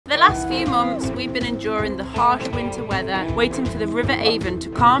For the last few months, we've been enduring the harsh winter weather, waiting for the River Avon to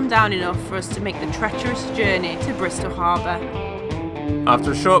calm down enough for us to make the treacherous journey to Bristol Harbour.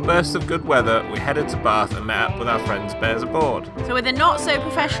 After a short burst of good weather, we headed to Bath and met up with our friends bears aboard. So with a not so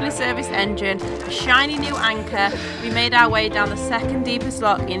professionally serviced engine, a shiny new anchor, we made our way down the second deepest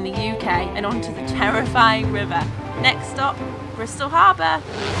lock in the UK and onto the terrifying river. Next stop, Bristol Harbour.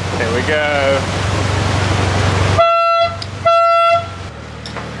 Here we go.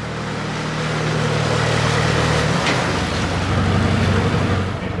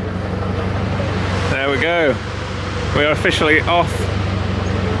 There we go. We are officially off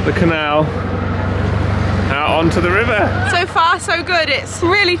the canal, out onto the river. So far so good. It's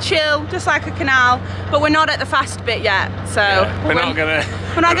really chill, just like a canal, but we're not at the fast bit yet, so yeah, we're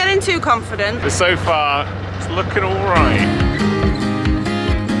not getting too confident. But so far it's looking all right.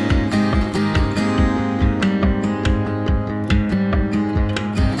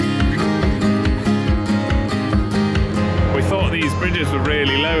 We thought these bridges were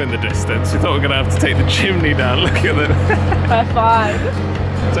really low in the distance. We thought we were going to have to take the chimney down. Look at them. High five.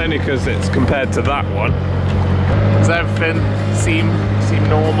 It's only because it's compared to that one. Does everything seem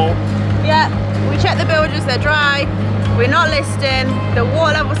normal? Yeah, we checked the bilges, they're dry. We're not listing. The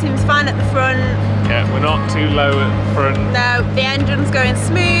water level seems fine at the front. Yeah, we're not too low at the front. No, the engine's going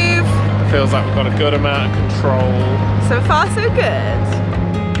smooth. Feels like we've got a good amount of control. So far so good.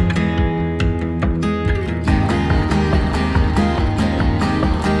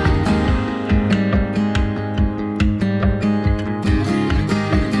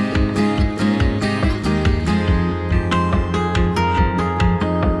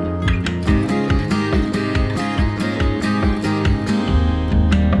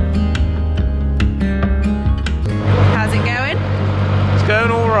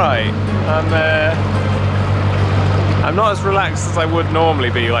 I'm not as relaxed as I would normally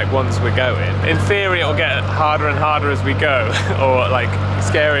be, like, once we're going. In theory it'll get harder and harder as we go, or like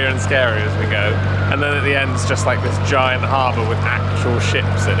scarier and scarier as we go, and then at the end it's just like this giant harbour with actual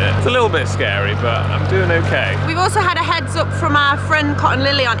ships in it. It's a little bit scary, but I'm doing okay. We've also had a heads up from our friend Cotton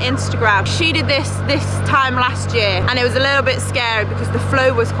Lily on Instagram. She did this time last year, and it was a little bit scary because the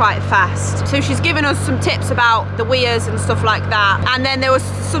flow was quite fast. So she's given us some tips about the weirs and stuff like that, and then there was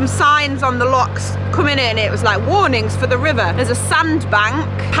some signs on the locks coming in. It was like warnings for the river. There's a sandbank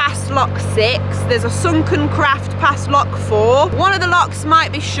past lock 6, there's a sunken craft past lock 4. One of the locks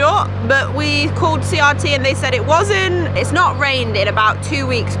might be shut, but we called CRT and they said it wasn't. It's not rained in about 2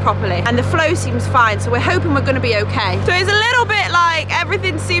 weeks properly, and the flow seems fine, so we're hoping we're going to be okay. So it's a little bit like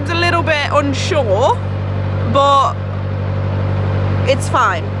everything seems a little bit unsure, but it's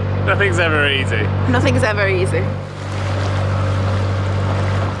fine. Nothing's ever easy. Nothing's ever easy.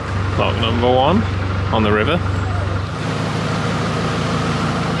 Lock number 1 on the river.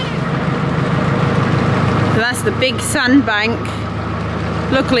 So that's the big sandbank.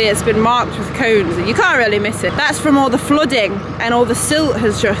 Luckily it's been marked with cones. You can't really miss it. That's from all the flooding and all the silt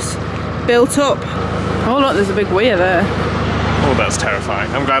has just built up. Oh look, there's a big weir there. Oh, that's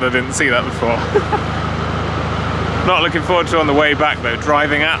terrifying. I'm glad I didn't see that before. Not looking forward to on the way back though,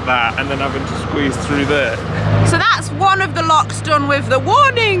 driving at that and then having to squeeze through there. So that's one of the locks done with the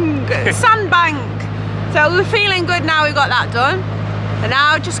warning sandbank. So we're feeling good now we've got that done. And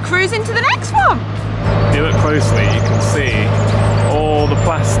now just cruising to the next one. If you look closely, you can see all the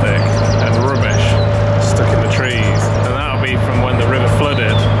plastic and rubbish stuck in the trees. And that'll be from when the river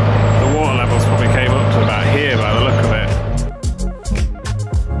flooded. The water levels probably came up to about here by the look of it.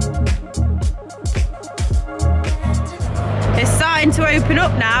 It's starting to open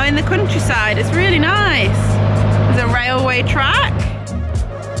up now in the countryside. It's really nice. There's a railway track.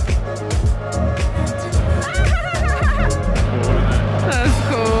 That's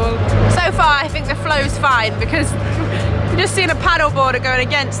cool. So far I think the flow's fine because we've just seen a paddleboarder going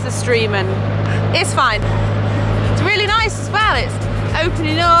against the stream and it's fine. It's really nice as well. It's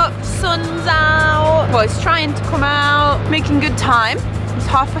opening up, sun's out. Well, it's trying to come out, making good time. It's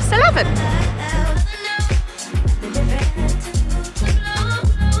 11:30.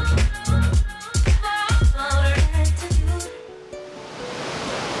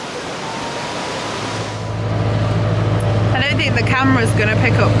 The camera's gonna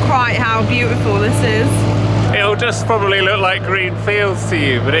pick up quite how beautiful this is. It'll just probably look like green fields to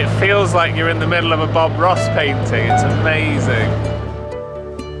you, but it feels like you're in the middle of a Bob Ross painting. It's amazing.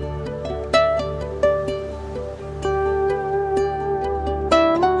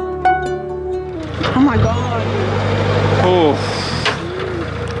 Oh my god. Oh.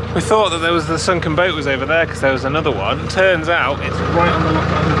 We thought that there was the sunken boat was over there because there was another one. Turns out it's right on the lock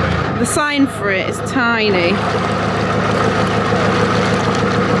landing. The sign for it is tiny.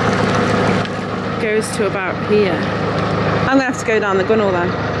 goes to about here. I'm gonna have to go down the gunnel then.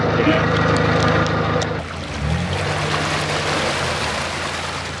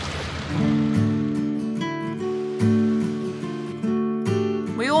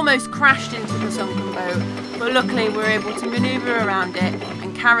 We almost crashed into the sunken boat, but luckily we were able to manoeuvre around it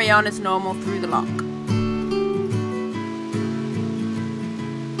and carry on as normal through the lock.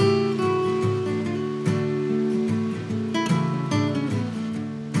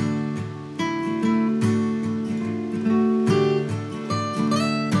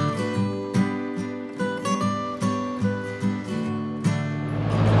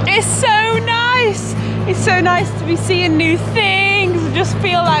 It's so nice! It's so nice to be seeing new things and just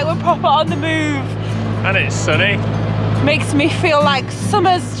feel like we're proper on the move. And it's sunny. Makes me feel like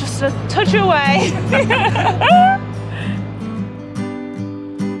summer's just a touch away.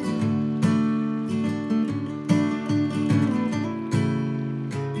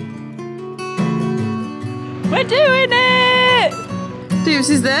 We're doing it! Dupes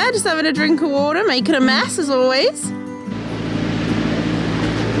is there, just having a drink of water, making a mess as always.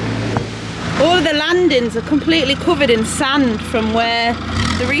 All of the landings are completely covered in sand from where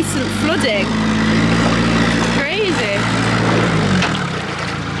the recent flooding. Crazy.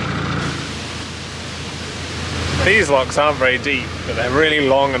 These locks aren't very deep, but they're really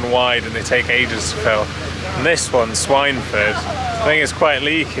long and wide and they take ages to fill. And this one, Swineford, I think it's quite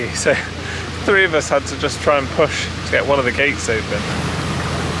leaky, so 3 of us had to just try and push to get one of the gates open.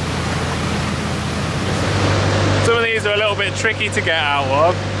 Some of these are a little bit tricky to get out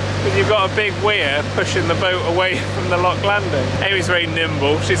of, because you've got a big weir pushing the boat away from the lock landing. Amy's very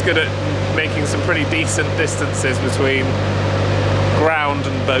nimble, she's good at making some pretty decent distances between ground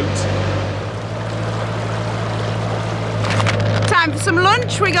and boat. Time for some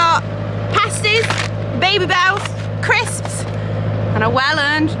lunch. We got pasties, baby bells, crisps, and a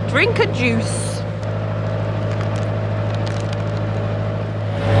well-earned drink of juice.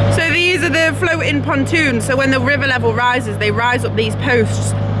 So these are the floating pontoons, so when the river level rises, they rise up these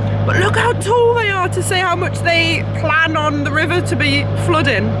posts. But look how tall they are to say how much they plan on the river to be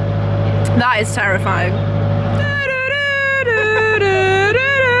flooding. That is terrifying.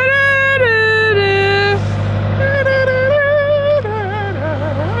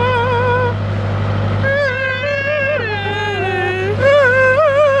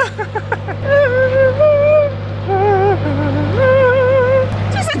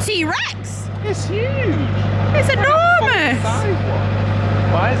 It's a T-Rex. It's huge. It's enormous.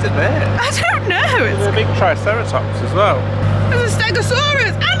 Why is it there? I don't know. There's a big Triceratops as well. There's a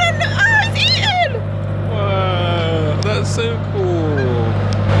Stegosaurus and it's eaten! Whoa, that's so cool.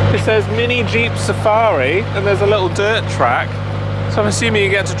 It says Mini Jeep Safari and there's a little dirt track. So I'm assuming you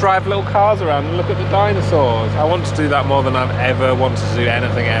get to drive little cars around and look at the dinosaurs. I want to do that more than I've ever wanted to do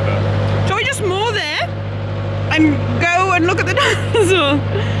anything ever. Shall we just moor there and go and look at the dinosaurs?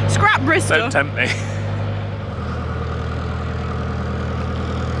 Scrap Bristol. Don't tempt me.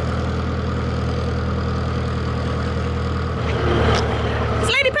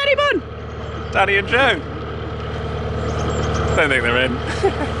 Daddy and Joe. Don't think they're in.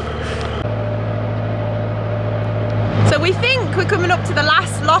 So we think we're coming up to the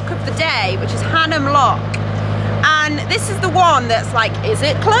last lock of the day, which is Hannam Lock. And this is the one that's like, is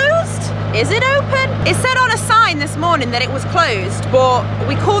it closed? Is it open? It said on a sign this morning that it was closed, but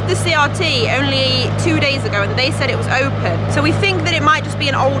we called the CRT only 2 days ago and they said it was open. So we think that it might just be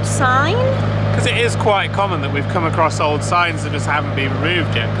an old sign. Because it is quite common that we've come across old signs that just haven't been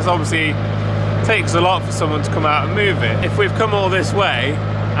removed yet. Because obviously it takes a lot for someone to come out and move it. If we've come all this way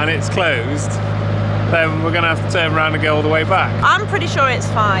and it's closed, then we're going to have to turn around and go all the way back. I'm pretty sure it's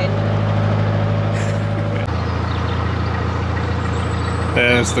fine.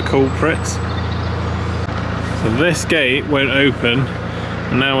 There's the culprit. So this gate won't open,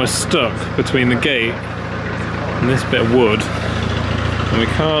 and now we're stuck between the gate and this bit of wood, and we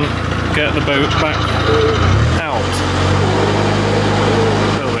can't get the boat back out.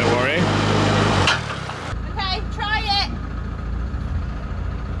 A little bit worrying. Okay, try it.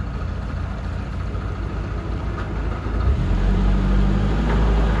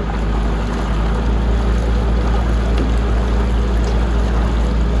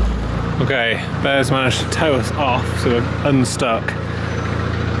 Okay, Bear's managed to tow us off, so we're unstuck.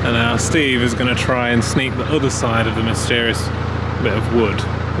 And now Steve is going to try and sneak the other side of the mysterious bit of wood,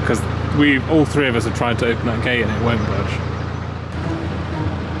 because all 3 of us have tried to open that gate and it won't budge.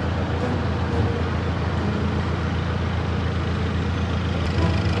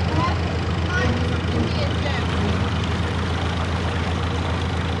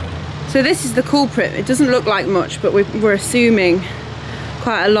 So this is the culprit. It doesn't look like much, but we're assuming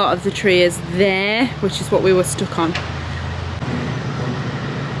Quite a lot of the tree is there, which is what we were stuck on.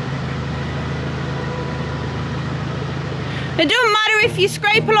 It doesn't matter if you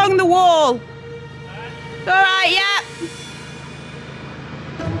scrape along the wall. It's alright, yeah.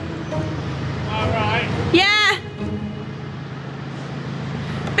 Alright. Yeah.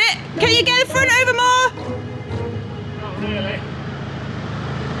 Can you get the front over more? Not really.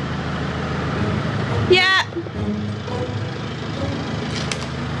 Yeah.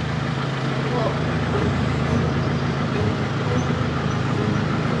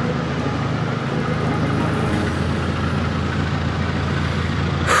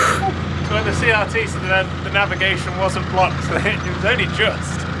 So at the CRT, so the navigation wasn't blocked, so it was only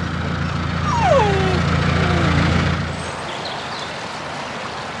just.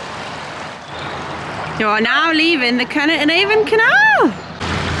 You are now leaving the Kennet Avon Canal.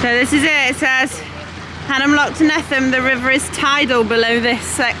 So this is it. It says Hanham Lock to Netham. The river is tidal below this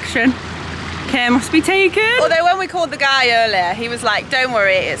section. Care must be taken. Although when we called the guy earlier, he was like, don't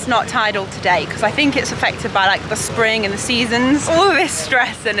worry, it's not tidal today, because I think it's affected by like the spring and the seasons. All of this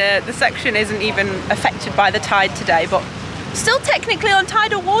stress, and the section isn't even affected by the tide today, but still technically on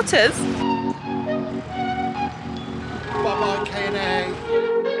tidal waters. Bye-bye, Kennet.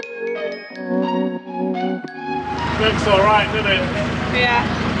 Looks alright, doesn't it? Yeah.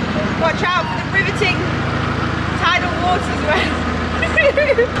 Watch out for the riveting tidal waters.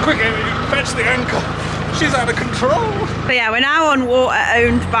 Quick, Amy, fetch the anchor. She's out of control. So yeah, we're now on water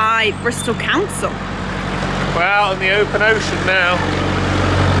owned by Bristol Council. We're out in the open ocean now.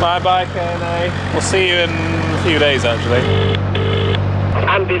 Bye-bye, Kennet. We'll see you in a few days, actually.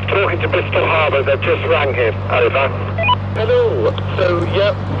 Andy's talking to Bristol Harbour. They've just rang him. Over. Hello. So,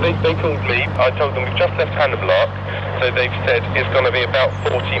 yeah, they called me. I told them we've just left Hanham Lock. So they've said it's going to be about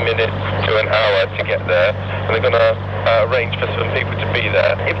 40 minutes to an hour to get there. And they're going to arrange for some people to be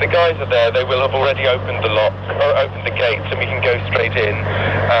there. If the guys are there, they will have already opened the lock, or opened the gates, and we can go straight in,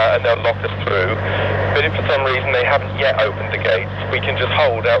 and they'll lock us through. But if for some reason they haven't yet opened the gates, we can just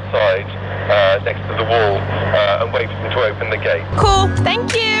hold outside next to the wall and wait for them to open the gate. Cool,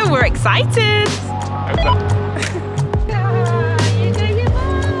 thank you. We're excited.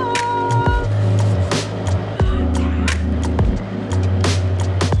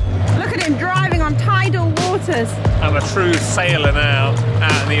 Driving on tidal waters. I'm a true sailor now,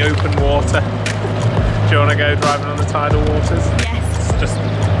 out in the open water. Do you want to go driving on the tidal waters? Yes. It's just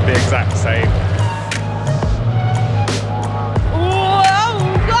the exact same.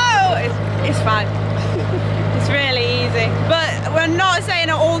 Whoa! It's fine. It's really easy. But we're not saying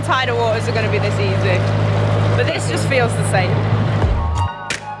that all tidal waters are going to be this easy. But this just feels the same.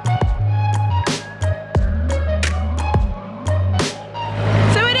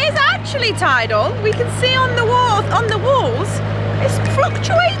 Tidal, we can see on the walls, it's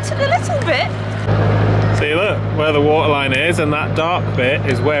fluctuated a little bit. See, look where the waterline is, and that dark bit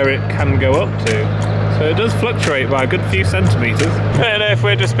is where it can go up to. So it does fluctuate by a good few centimetres. I don't know if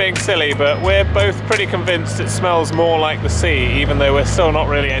we're just being silly, but we're both pretty convinced it smells more like the sea, even though we're still not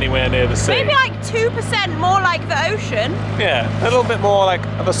really anywhere near the sea. Maybe like 2% more like the ocean. Yeah, a little bit more like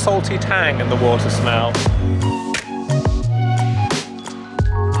of a salty tang in the water smell.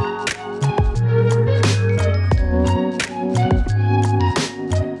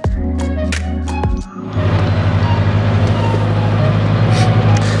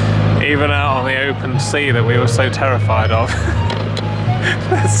 Even out on the open sea that we were so terrified of,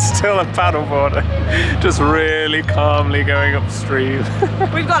 there's still a paddleboarder just really calmly going upstream.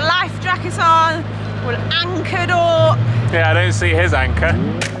 We've got life jackets on, we're anchored up. Yeah, I don't see his anchor.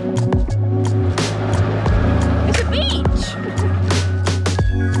 It's a beach.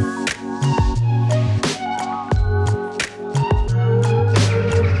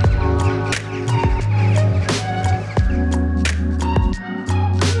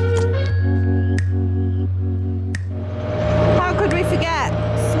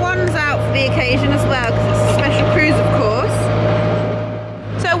 Occasion as well, because it's a special cruise, of course.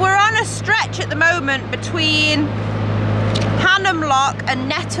 So we're on a stretch at the moment between Hanham Lock and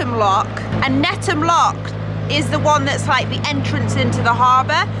Netham Lock, and Netham Lock is the one that's like the entrance into the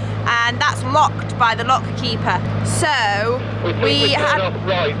harbour, and that's locked by the lock keeper. So we had off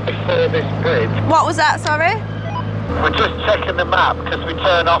right before this bridge. What was that? Sorry. We're just checking the map because we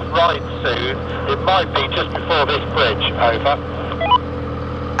turn off right soon. It might be just before this bridge. Over.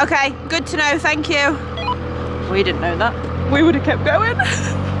 Okay, good to know, thank you. We didn't know that. We would have kept going.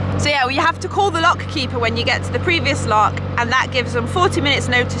 So yeah, well, you have to call the lock keeper when you get to the previous lock, and that gives them 40 minutes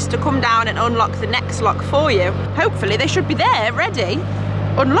notice to come down and unlock the next lock for you. Hopefully they should be there, ready,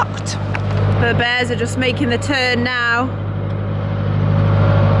 unlocked. The bears are just making the turn now.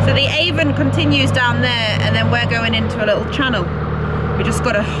 So the Avon continues down there, and then we're going into a little channel. We just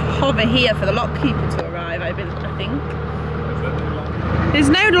got to hover here for the lock keeper to arrive, I think. There's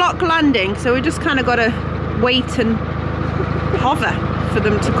no lock landing, so we just kind of got to wait and hover for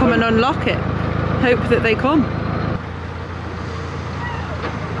them to come and unlock it. Hope that they come.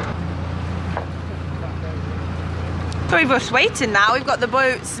 So we're just waiting now. We've got the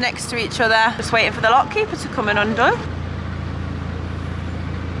boats next to each other, just waiting for the lock keeper to come and undo.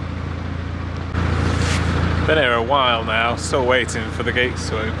 Been here a while now, still waiting for the gates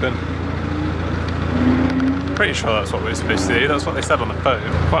to open. Pretty sure that's what we're supposed to do, that's what they said on the phone.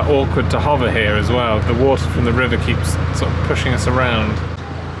 Quite awkward to hover here as well. The water from the river keeps sort of pushing us around.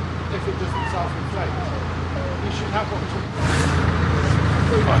 If it doesn't self-inflate, you should have one.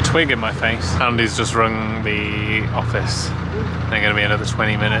 Got a twig in my face. Andy's just rung the office. They're going to be another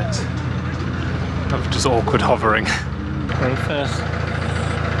 20 minutes of just awkward hovering. Process.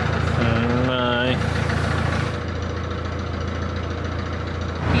 No.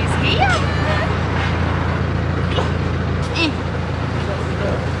 He's here.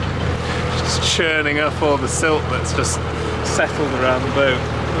 Just churning up all the silt that's just settled around the boat.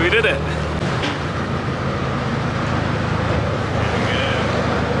 We did it.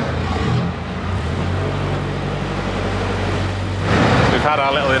 We've had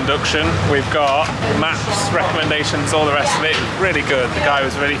our little induction. We've got maps, recommendations, all the rest of it. Really good. The guy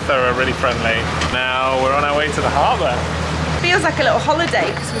was really thorough, really friendly. Now we're on our way to the harbour. Feels like a little holiday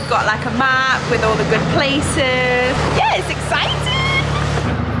because we've got like a map with all the good places. Yeah, it's exciting.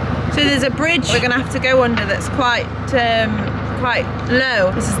 So there's a bridge we're gonna have to go under that's quite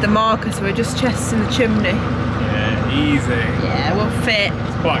low. This is the marker, so we're just chests in the chimney. Yeah, easy. Yeah, we'll fit.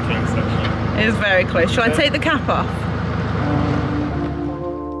 It's quite close actually. It is very close. Shall I take the cap off?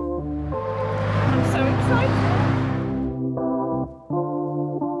 I'm so excited.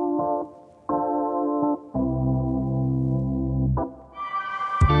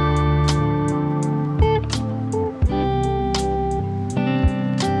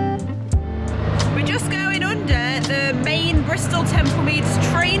 We're just going under the main Bristol Templemeads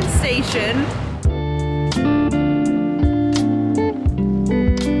train station.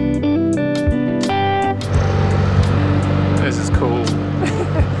 This is cool.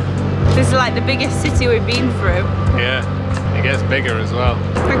 This is like the biggest city we've been through. Yeah, it gets bigger as well.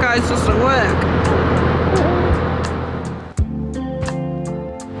 The guys doesn't work.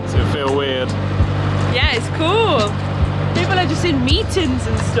 Does it feel weird? Yeah, it's cool. People are just in meetings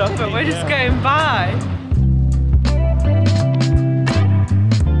and stuff, but we're just going by.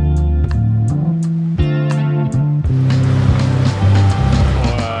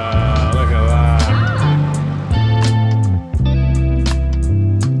 Wow, look at that.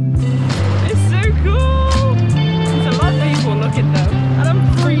 It's so cool. There's a lot of people looking though, and I'm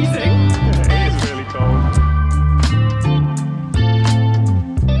freezing. It is really cold.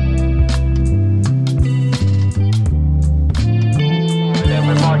 Then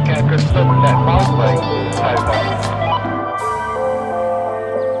we might get a good sunset pathway over.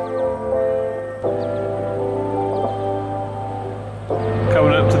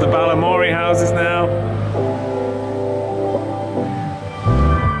 Coming up to the Balamori houses now.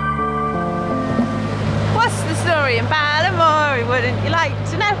 What's the story in Balamori? Wouldn't you like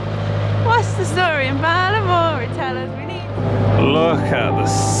to know? What's the story in Balamori? Tell us, we need. Look at the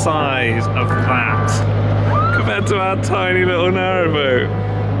size of that compared to our tiny little narrowboat.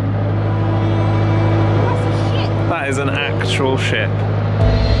 What's the shit? That is an actual ship.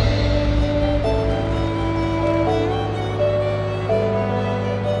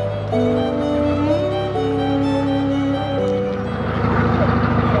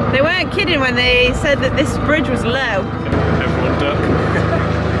 They weren't kidding when they said that this bridge was low. Everyone duck.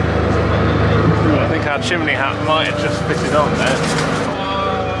 I think our chimney hat might have just fitted on there.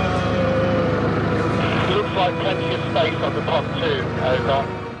 Looks like plenty of space on the pontoon, over.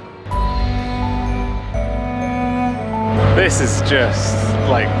 This is just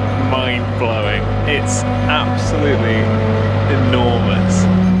like mind-blowing. It's absolutely enormous.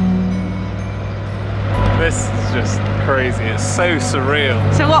 This is just crazy. It's so surreal.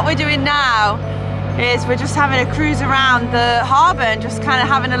 So what we're doing now is we're just having a cruise around the harbour and just kind of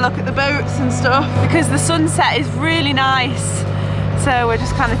having a look at the boats and stuff because the sunset is really nice. So we're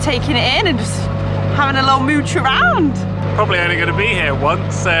just kind of taking it in and just having a little mooch around. Probably only going to be here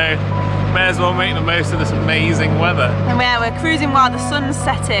once, so may as well make the most of this amazing weather. And we're cruising while the sun's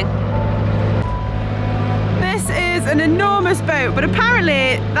setting. This is an enormous boat, but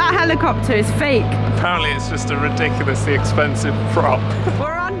apparently that helicopter is fake. Apparently it's just a ridiculously expensive prop.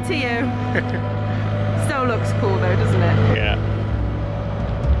 We're on to you. Still looks cool though, doesn't it? Yeah.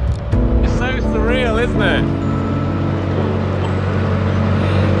 isn't it?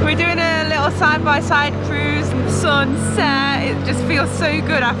 We're doing a little side-by-side cruise in the sunset. It just feels so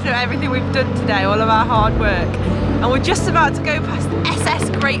good after everything we've done today, all of our hard work. And we're just about to go past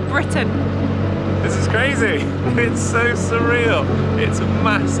SS Great Britain. This is crazy. It's so surreal. It's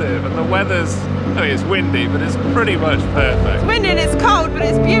massive and the weather's, I mean, it's windy, but it's pretty much perfect. It's windy and it's cold, but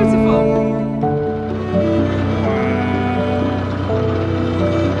it's beautiful.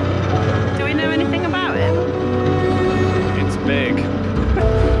 Do we know anything about it? It's big.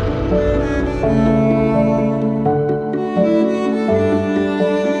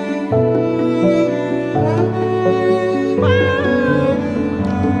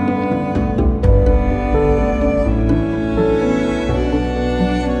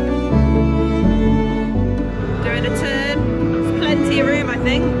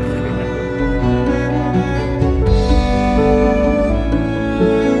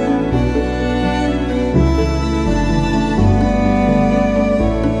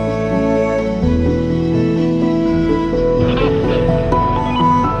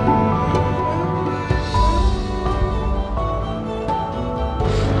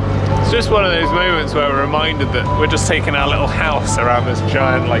 It's just one of those moments where we're reminded that we're just taking our little house around this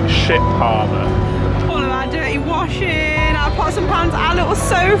giant like ship harbour. All of our dirty washing, our pots and pans, our little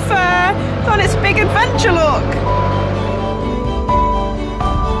sofa. It's on its big adventure, look.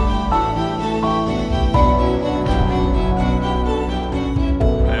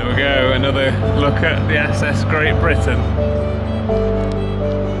 There we go, another look at the SS Great Britain.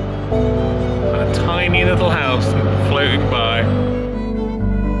 A tiny little house floating by.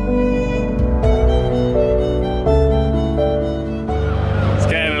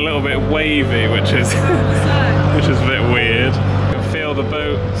 Wavy, which is a bit weird. You can feel the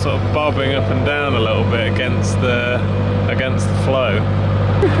boat sort of bobbing up and down a little bit against the flow.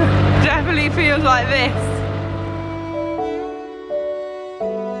 Definitely feels like this.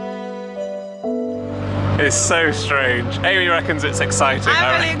 It's so strange. Amy reckons it's exciting.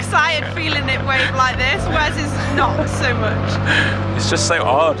 I'm really excited feeling it wave like this. Wes is not so much. It's just so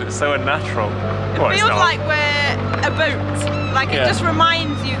odd. It's so unnatural. It feels like we're a boat. Like it just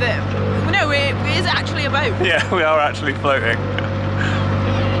reminds you that no, it is actually a boat. Yeah, we are actually floating.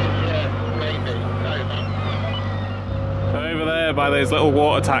 Over there by those little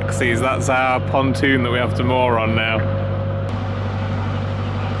water taxis, that's our pontoon that we have to moor on now. Oh,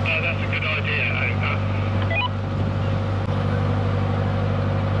 that's a good idea,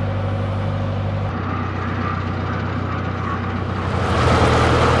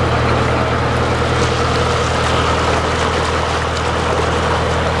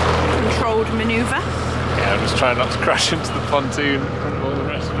 Manoeuvre. Yeah, I'm just trying not to crash into the pontoon in front of all the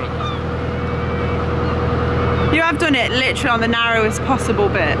restaurants. You have done it literally on the narrowest possible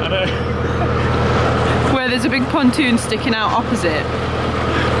bit. I know. Where there's a big pontoon sticking out opposite.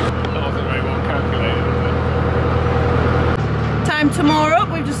 That wasn't very well calculated, was it? Time to moor up.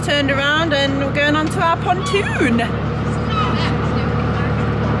 We've just turned around and we're going on to our pontoon.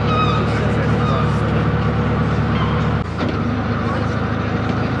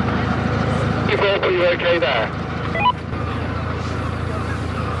 Are you okay there?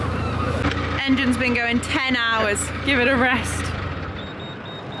 Engine's been going 10 hours. Give it a rest.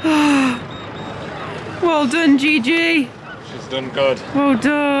 Well done, Gigi. She's done good. Well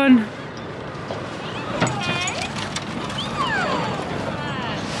done.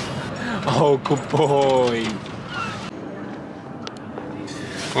 Oh, good boy.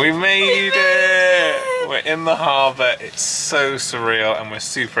 We made it! We're in the harbour, it's so surreal and we're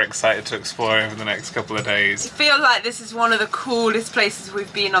super excited to explore over the next couple of days. It feels like this is one of the coolest places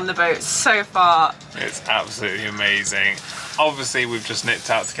we've been on the boat so far. It's absolutely amazing. Obviously we've just nipped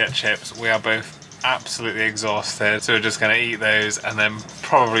out to get chips. We are both absolutely exhausted, so we're just going to eat those and then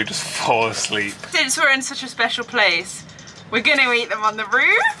probably just fall asleep. Since we're in such a special place, we're going to eat them on the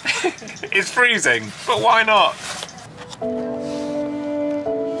roof. It's freezing, but why not?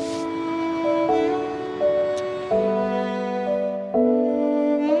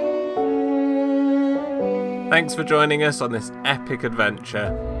 Thanks for joining us on this epic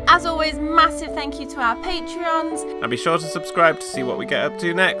adventure. As always, massive thank you to our Patreons. And be sure to subscribe to see what we get up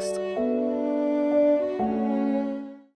to next.